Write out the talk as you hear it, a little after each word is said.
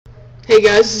Hey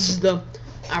guys, this is the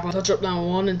Apple Touch Up Down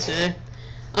 1, and today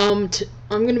I'm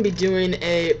going to be doing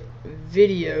a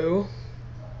video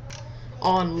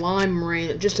on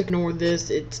Limera1n. Just ignore this.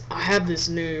 I have this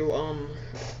new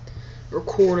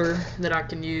recorder that I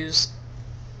can use,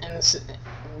 and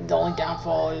the only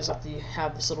downfall is I have to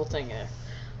have this little thing in.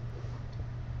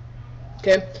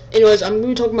 Okay. Anyways, I'm going to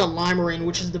be talking about Limera1n,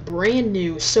 which is the brand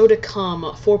new so-to-come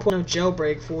 4.0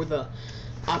 jailbreak for the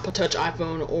Apple Touch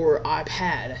iPhone or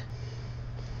iPad.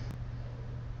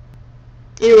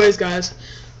 Anyways, guys,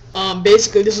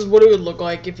 basically this is what it would look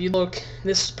like if you look.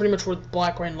 This is pretty much what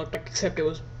Limera1n looked like, except it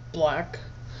was black.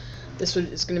 This one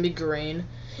is going to be green.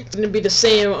 It's going to be the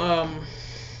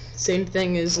same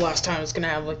thing as last time. It's going to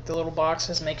have like the little box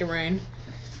that says "Make It Rain."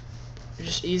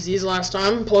 Just easy as last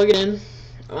time. Plug it in.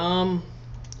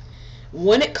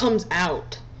 When it comes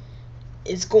out,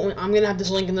 I'm going to have this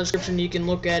link in the description. You can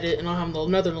look at it, and I'll have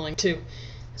another link too.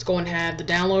 It's going to have the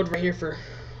download right here for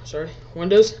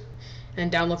Windows, and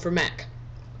download for Mac.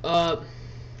 And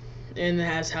it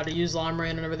has how to use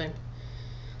Limera1n and everything.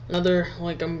 Another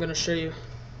link I'm going to show you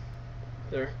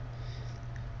there.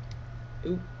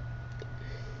 Oop.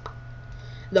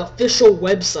 The official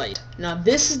website. Now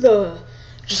this is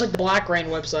just like the Limera1n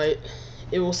website.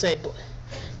 It will say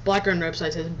Limera1n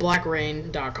website says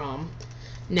blackrain.com.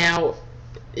 Now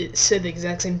it said the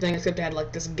exact same thing, except it had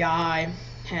like this guy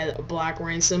had a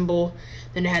Limera1n symbol,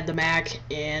 then it had the Mac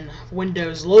and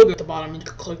Windows logo at the bottom. You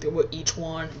could click each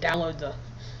one, download the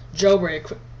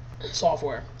jailbreak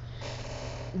software.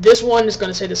 This one is going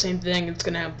to say the same thing. It's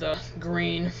going to have the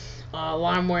green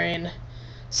Limera1n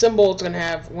symbol. It's going to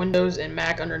have Windows and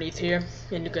Mac underneath here,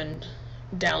 and you can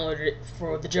download it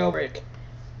for the jailbreak.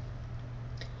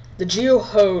 The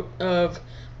GeoHost of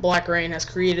Limera1n has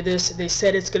created this. They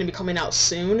said it's going to be coming out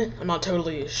soon. I'm not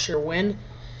totally sure when.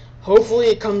 Hopefully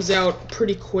it comes out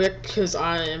pretty quick, because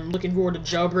I am looking forward to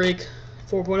jailbreak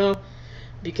 4.0,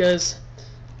 because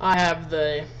I have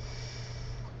the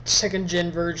 2nd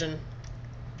gen version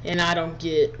and I don't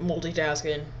get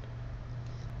multitasking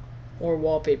or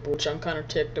wallpaper, which I'm kind of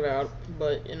ticked about,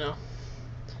 but you know.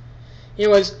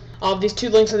 Anyways, I'll have these two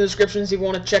links in the description if you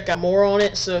want to check out more on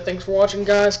it. So thanks for watching,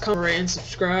 guys. Comment, rate, and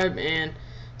subscribe, and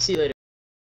see you later.